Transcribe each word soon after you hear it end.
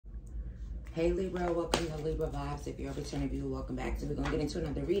Hey Libra, welcome to Libra Vibes. If you're a returning viewer, welcome back. So we're going to get into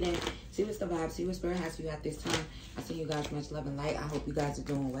another reading. See what's the vibe, see what Spirit has for you at this time. I send you guys much love and light. I hope you guys are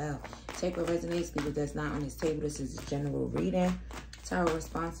doing well. Take what resonates, leave what does not on this table. This is a general reading. Tarot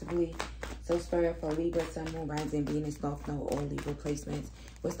responsibly. So Spirit for Libra, Sun, Moon, Rising, Venus, North Node, or Libra placements.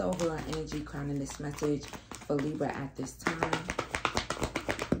 What's the overall energy crowning this message for Libra at this time?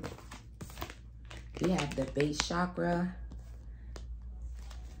 We have the base chakra.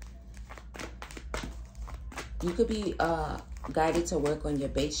 You could be guided to work on your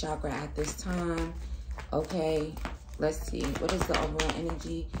base chakra at this time. Okay, let's see. What is the overall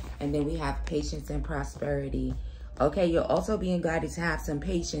energy? And then we have patience and prosperity. Okay, you're also being guided to have some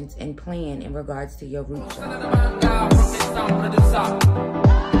patience and plan in regards to your root chakra.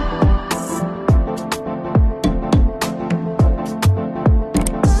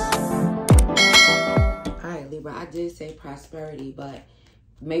 Alright, Libra, I did say prosperity, but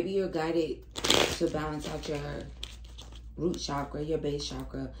maybe you're guided to balance out your root chakra, your base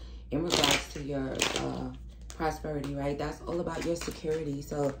chakra, in regards to your prosperity, right? That's all about your security.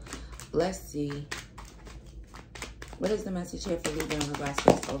 So let's see. What is the message here for Libra in regards to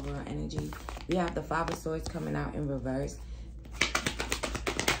this overall energy? We have the Five of Swords coming out in reverse.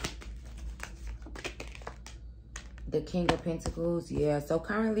 The King of Pentacles, yeah. So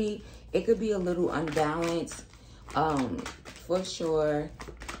currently, it could be a little unbalanced, for sure.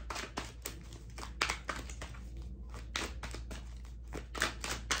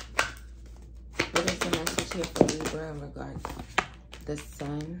 Here for Libra in regards to the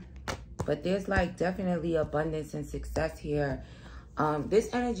Sun, but there's like definitely abundance and success here. This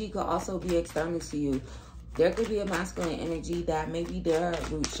energy could also be external to you. There could be a masculine energy that maybe their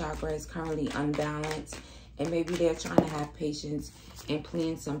root chakra is currently unbalanced, and maybe they're trying to have patience and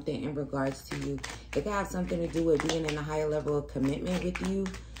plan something in regards to you. It could have something to do with being in a higher level of commitment with you.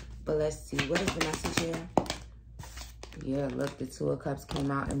 But let's see, what is the message here? Yeah, look, the Two of Cups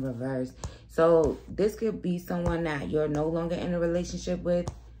came out in reverse. So this could be someone that you're no longer in a relationship with.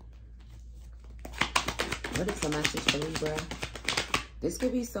 What is the message for Libra? This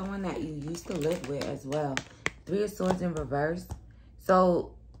could be someone that you used to live with as well. Three of Swords in reverse.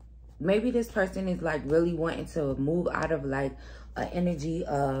 So maybe this person is like really wanting to move out of like an energy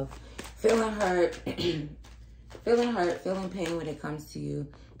of feeling hurt, feeling pain when it comes to you.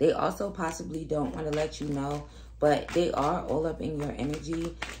 They also possibly don't want to let you know, but they are all up in your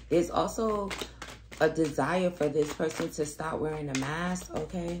energy. There's also a desire for this person to stop wearing a mask,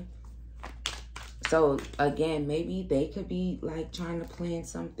 okay? So, again, maybe they could be, like, trying to plan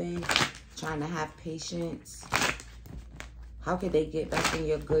something, trying to have patience. How could they get back in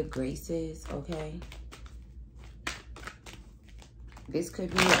your good graces, okay? This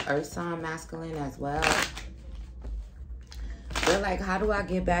could be an earth sign masculine as well. They're like, how do I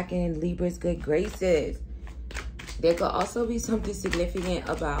get back in Libra's good graces? There could also be something significant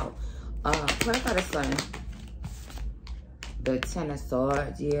about, clarify the Sun. The Ten of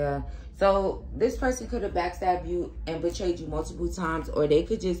Swords, yeah. So this person could have backstabbed you and betrayed you multiple times, or they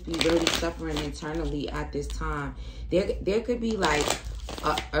could just be really suffering internally at this time. There could be like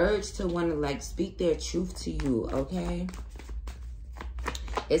an urge to want to like speak their truth to you, okay?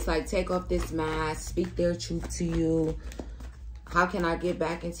 It's like, take off this mask, speak their truth to you. How can I get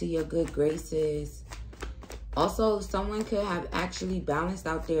back into your good graces? Also, someone could have actually balanced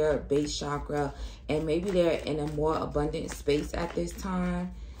out their base chakra, and maybe they're in a more abundant space at this time.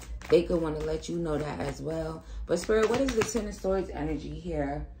 They could want to let you know that as well. But Spirit, what is the Ten of Swords energy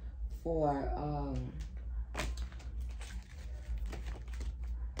here for,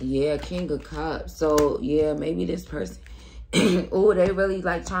 yeah, King of Cups. So, yeah, maybe this person, oh, they really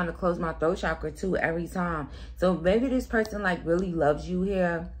like trying to close my throat chakra too every time. So maybe this person like really loves you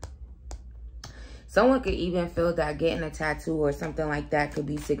here. Someone could even feel that getting a tattoo or something like that could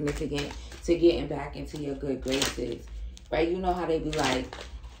be significant to getting back into your good graces, right? You know how they be like,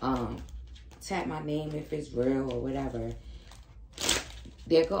 tap my name if it's real or whatever.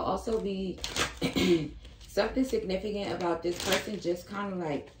 There could also be something significant about this person just kind of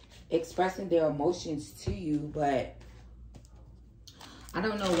like expressing their emotions to you, but I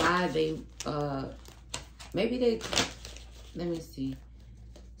don't know why they, maybe they, let me see.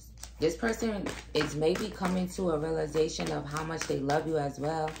 This person is maybe coming to a realization of how much they love you as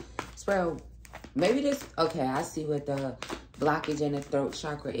well. Spirit, maybe this, okay, I see what the blockage in the throat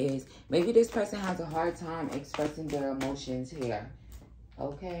chakra is. Maybe this person has a hard time expressing their emotions here.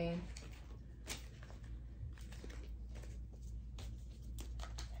 Okay.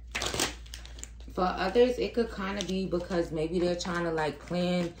 For others, it could kind of be because maybe they're trying to like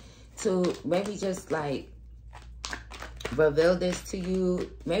plan to maybe just like reveal this to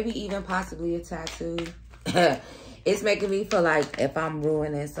you. Maybe even possibly a tattoo. It's making me feel like if I'm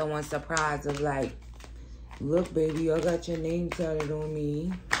ruining someone's surprise of like, look, baby, I got your name tatted on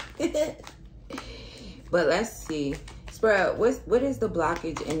me. But let's see. Spirit, what is the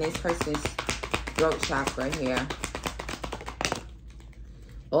blockage in this person's throat chakra here?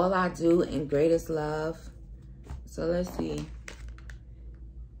 All I do in greatest love. So let's see.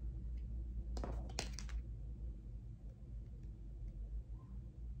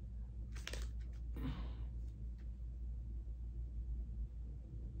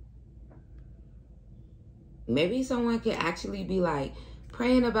 Maybe someone could actually be like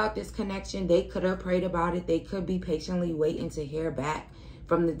praying about this connection. They could have prayed about it. They could be patiently waiting to hear back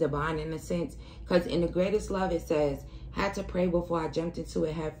from the divine in a sense. Because in the greatest love, it says, had to pray before I jumped into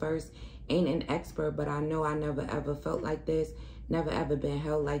it head first. Ain't an expert, but I know I never ever felt like this. Never ever been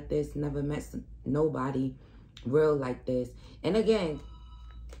held like this. Never met nobody real like this. And again,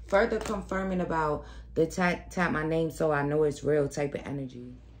 further confirming about the tap my name so I know it's real type of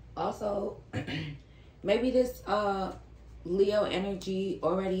energy. Also, maybe this Leo energy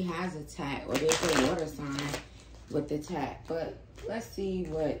already has a tat, or there's a water sign with the tat. But let's see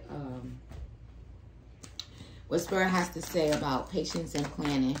what Spirit has to say about patience and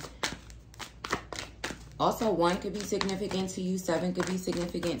planning. Also, 1 could be significant to you. 7 could be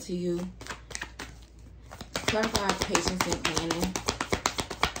significant to you. Clarify patience and planning.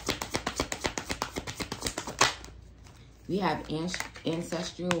 We have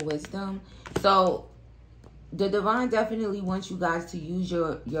ancestral wisdom. So the divine definitely wants you guys to use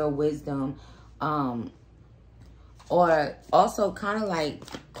your wisdom, or also kind of like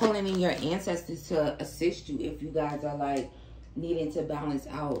pulling in your ancestors to assist you if you guys are like needing to balance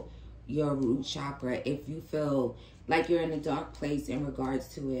out your root chakra. If you feel like you're in a dark place in regards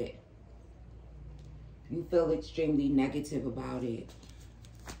to it, you feel extremely negative about it.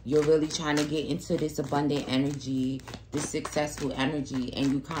 You're really trying to get into this abundant energy, this successful energy,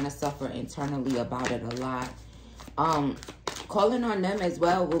 and you kind of suffer internally about it a lot. Calling on them as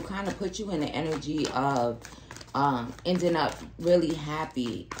well will kind of put you in the energy of ending up really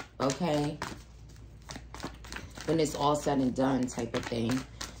happy, okay? When it's all said and done type of thing.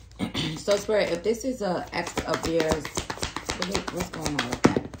 So, Spirit, if this is a ex of theirs, what's going on with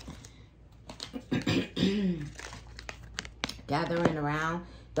that? Gathering around,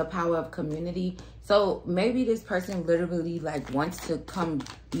 the power of community. So maybe this person literally like wants to come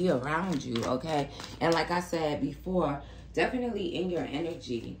be around you, okay? And like I said before, definitely in your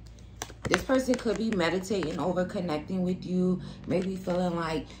energy. This person could be meditating over connecting with you, maybe feeling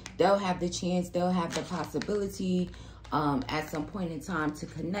like they'll have the chance, they'll have the possibility at some point in time to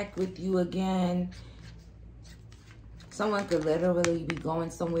connect with you again. Someone could literally be going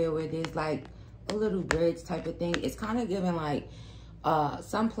somewhere where there's like a little bridge type of thing. It's kind of giving like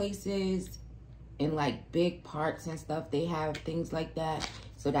some places in like big parks and stuff, they have things like that.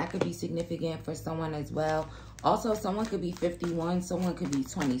 So that could be significant for someone as well. Also, someone could be 51, someone could be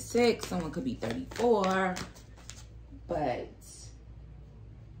 26, someone could be 34. But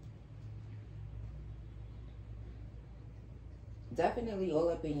definitely all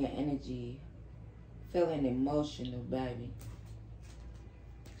up in your energy, feeling emotional, baby.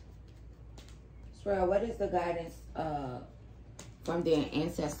 Spirit, what is the guidance from their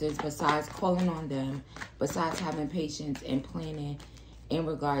ancestors besides calling on them, besides having patience and planning in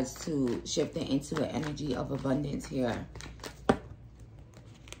regards to shifting into an energy of abundance here?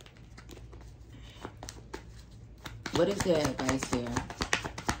 What is their advice here?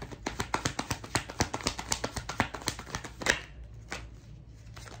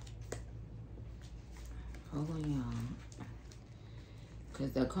 Hold on, y'all.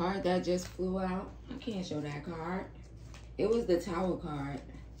 Because the card that just flew out, I can't show that card. It was the Tower card.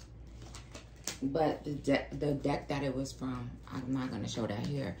 But the deck that it was from, I'm not going to show that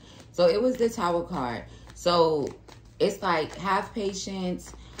here. So it was the Tower card. So it's like, have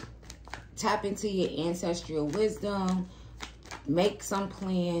patience, tap into your ancestral wisdom, make some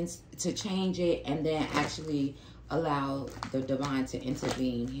plans to change it, and then actually allow the divine to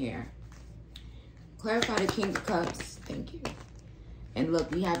intervene here. Clarify the King of Cups. Thank you. And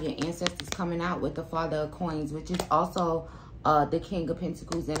look, we have your ancestors coming out with the Father of Coins, which is also the King of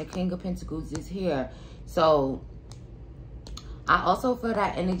Pentacles. And the King of Pentacles is here. So I also feel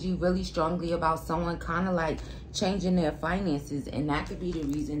that energy really strongly about someone kind of like changing their finances. And that could be the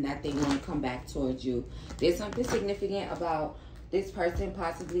reason that they want to come back towards you. There's something significant about this person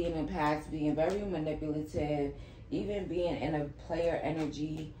possibly in the past being very manipulative, even being in a player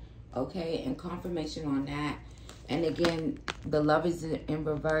energy. Okay, and confirmation on that. And again, the love is in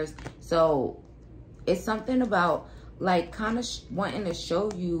reverse. So it's something about like kind of wanting to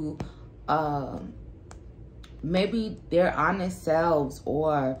show you maybe their honest selves,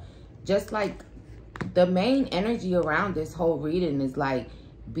 or just like the main energy around this whole reading is like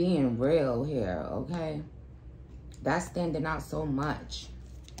being real here, okay? That's standing out so much.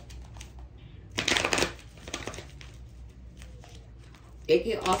 It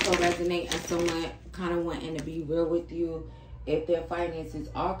can also resonate as someone kind of wanting to be real with you if their finances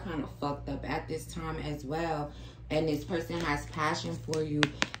are kind of fucked up at this time as well. And this person has passion for you.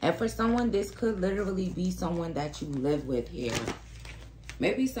 And for someone, this could literally be someone that you live with here.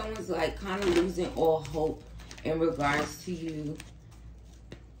 Maybe someone's like kind of losing all hope in regards to you.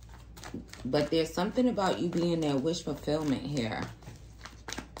 But there's something about you being their wish fulfillment here.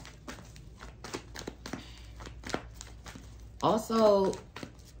 Also,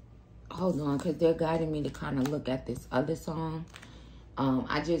 hold on, because they're guiding me to kind of look at this other song.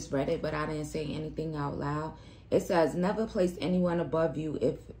 I just read it, but I didn't say anything out loud. It says, never place anyone above you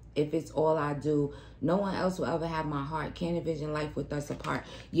if it's all I do. No one else will ever have my heart. Can't envision life with us apart.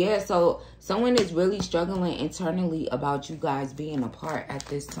 Yeah, so someone is really struggling internally about you guys being apart at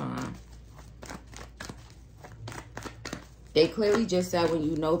this time. They clearly just said when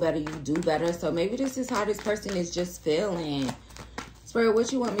you know better, you do better. So maybe this is how this person is just feeling. Spirit, what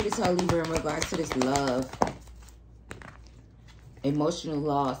you want me to tell Libra in regards to this love? Emotional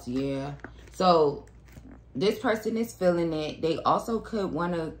loss, yeah. So this person is feeling it. They also could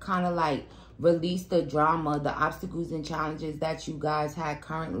want to kind of like release the drama, the obstacles and challenges that you guys had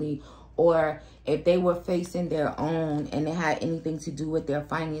currently. Or if they were facing their own and it had anything to do with their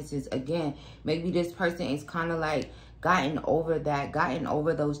finances. Again, maybe this person is kind of like gotten over that, gotten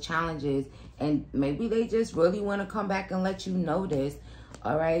over those challenges, and maybe they just really want to come back and let you know this.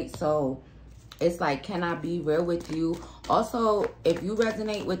 All right, so it's like, can I be real with you? Also, if you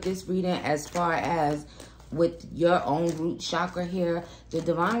resonate with this reading as far as with your own root chakra here, the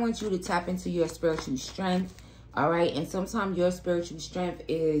divine wants you to tap into your spiritual strength. All right, and sometimes your spiritual strength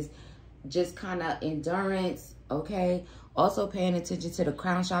is just kind of endurance. Okay, also paying attention to the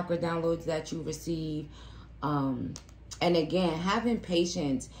crown chakra downloads that you receive. And again, having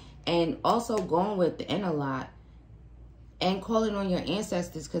patience, and also going within a lot and calling on your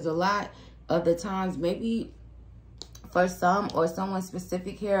ancestors, because a lot of the times, maybe for some or someone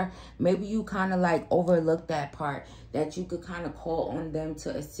specific here, maybe you kind of like overlook that part, that you could kind of call on them to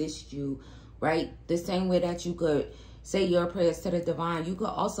assist you, right? The same way that you could say your prayers to the divine, you could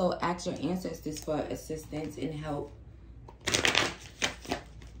also ask your ancestors for assistance and help.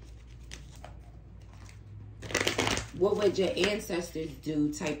 What would your ancestors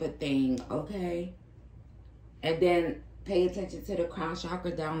do type of thing, okay? And then pay attention to the crown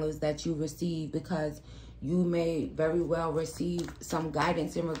chakra downloads that you receive, because you may very well receive some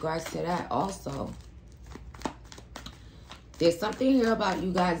guidance in regards to that also. There's something here about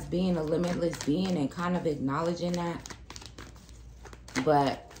you guys being a limitless being and kind of acknowledging that.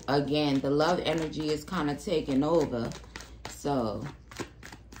 But again, the love energy is kind of taking over. So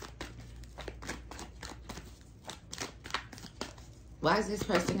why is this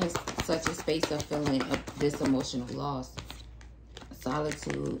person in such a space of feeling this emotional loss?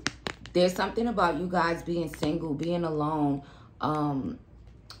 Solitude. There's something about you guys being single, being alone.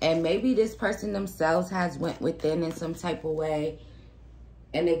 And maybe this person themselves has went within in some type of way.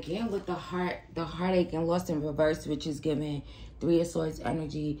 And again, with the heartache and loss in reverse, which is giving 3 of Swords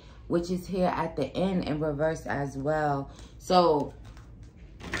energy, which is here at the end in reverse as well. So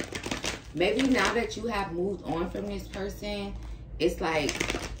maybe now that you have moved on from this person, it's like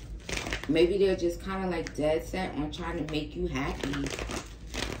maybe they're just kind of like dead set on trying to make you happy.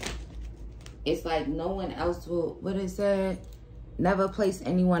 It's like no one else will, what it said, never place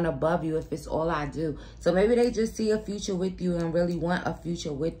anyone above you if it's all I do. So maybe they just see a future with you and really want a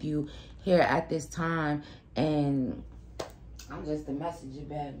future with you here at this time. And I'm just a messenger,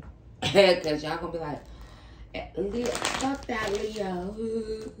 baby. Because y'all gonna be like, Leo, fuck that, Leo.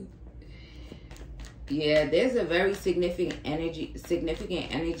 Yeah, there's a very significant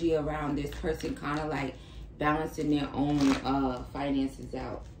energy around this person kind of like balancing their own finances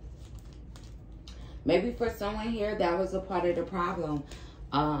out. Maybe for someone here, that was a part of the problem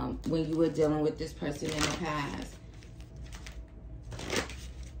when you were dealing with this person in the past.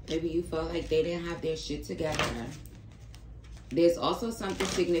 Maybe you felt like they didn't have their shit together. There's also something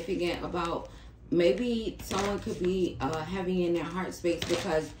significant about maybe someone could be heavy in their heart space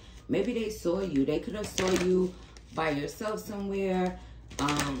because maybe they saw you. They could have saw you by yourself somewhere.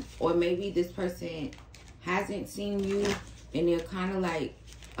 Or maybe this person hasn't seen you and they're kind of like,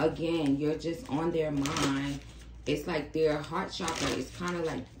 again, you're just on their mind. It's like their heart chakra is kind of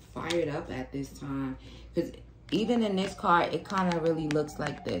like fired up at this time. Because even in this card, it kind of really looks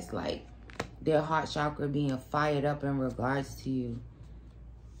like this, like their heart chakra being fired up in regards to you.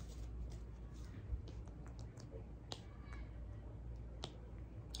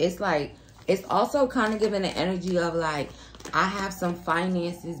 It's like, it's also kind of giving the energy of like, I have some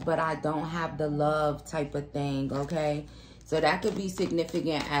finances, but I don't have the love type of thing, okay? So that could be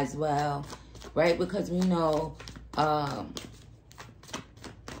significant as well, right? Because we know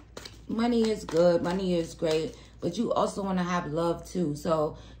money is good, money is great, but you also want to have love too.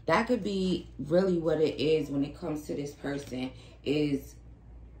 So that could be really what it is when it comes to this person, is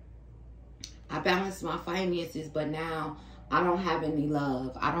I balance my finances, but now I don't have any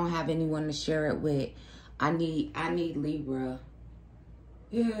love. I don't have anyone to share it with. I need Libra.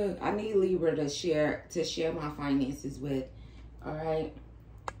 Yeah, I need Libra to share my finances with. All right.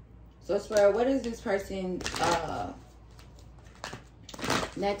 So Spirit, what is this person's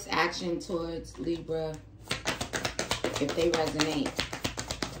next action towards Libra if they resonate?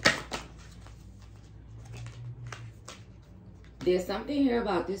 There's something here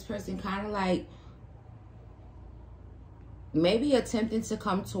about this person kind of like maybe attempting to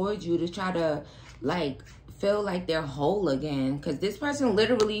come towards you to try to like feel like they're whole again, because this person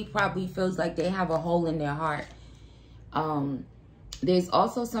literally probably feels like they have a hole in their heart. There's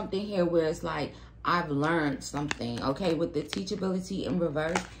also something here where it's like, I've learned something, okay? With the teachability in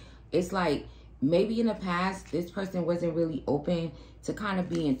reverse, it's like maybe in the past this person wasn't really open to kind of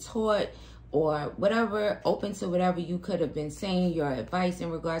being taught or whatever, open to whatever you could have been saying, your advice in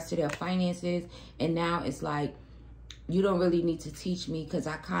regards to their finances, and now it's like, you don't really need to teach me because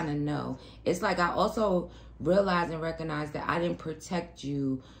I kind of know. It's like I also realize and recognize that I didn't protect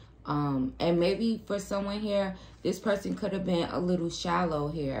you. And maybe for someone here, this person could have been a little shallow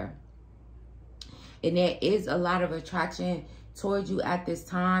here. And there is a lot of attraction towards you at this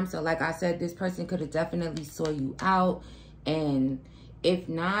time. So like I said, this person could have definitely saw you out. And if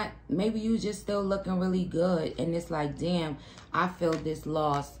not, maybe you just still looking really good. And it's like, damn, I feel this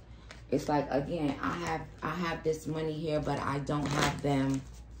loss. It's like, again, I have this money here, but I don't have them.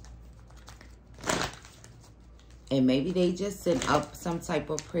 And maybe they just sent up some type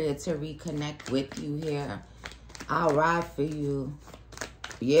of prayer to reconnect with you here. I'll ride for you.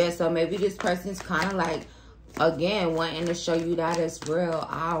 Yeah, so maybe this person's kind of like, again, wanting to show you that it's real.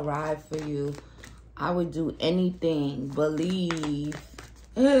 I'll ride for you. I would do anything. Believe.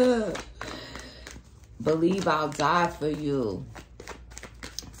 Believe I'll die for you.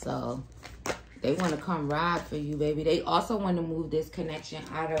 So they want to come ride for you, baby. They also want to move this connection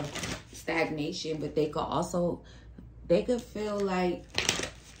out of stagnation, but they could feel like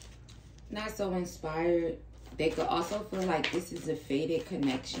not so inspired. They could also feel like this is a faded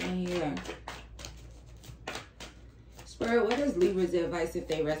connection here. Spirit, what is Libra's advice if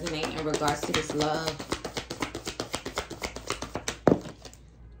they resonate in regards to this love?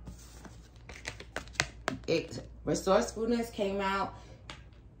 Resourcefulness came out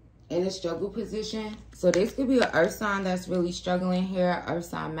in a struggle position. So this could be an earth sign that's really struggling here. Earth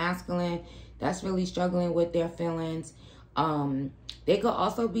sign masculine that's really struggling with their feelings. They could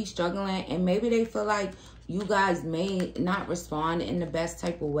also be struggling, and maybe they feel like you guys may not respond in the best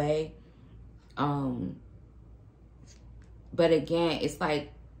type of way. But again, it's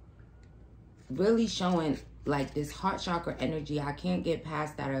like really showing like this heart chakra energy. I can't get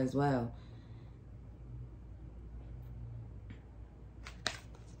past that as well.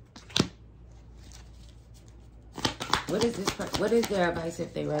 What is this? What is their advice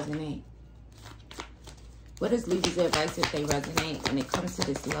if they resonate? What is Libra's advice if they resonate when it comes to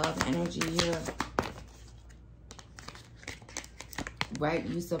this love energy here? Right,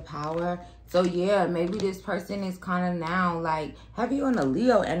 use of power. So yeah, maybe this person is kind of now like heavy on the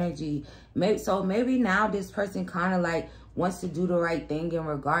Leo energy. Maybe now this person kind of like wants to do the right thing in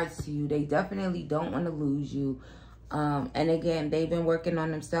regards to you. They definitely don't want to lose you. And again, they've been working on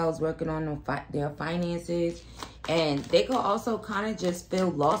themselves, working on their finances. And they could also kind of just feel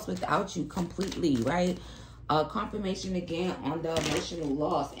lost without you completely, right? Confirmation again on the emotional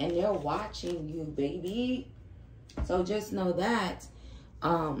loss. And they're watching you, baby. So just know that.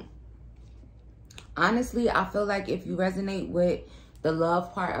 Honestly, I feel like if you resonate with the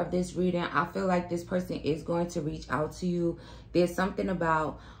love part of this reading, I feel like this person is going to reach out to you. There's something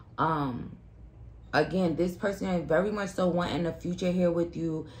about, again, this person is very much so wanting a future here with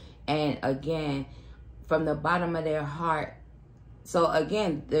you. And again, from the bottom of their heart. So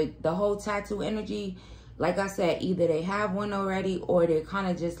again, the whole tattoo energy, like I said, either they have one already or they're kind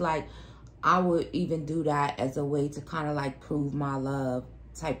of just like, I would even do that as a way to kind of like prove my love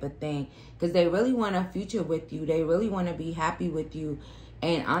type of thing. Because they really want a future with you. They really want to be happy with you.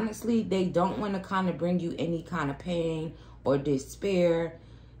 And honestly, they don't want to kind of bring you any kind of pain or despair.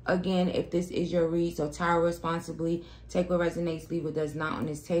 Again, if this is your read, so tarot responsibly. Take what resonates, leave what does not on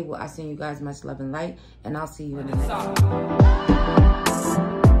this table. I send you guys much love and light, and I'll see you in the next one.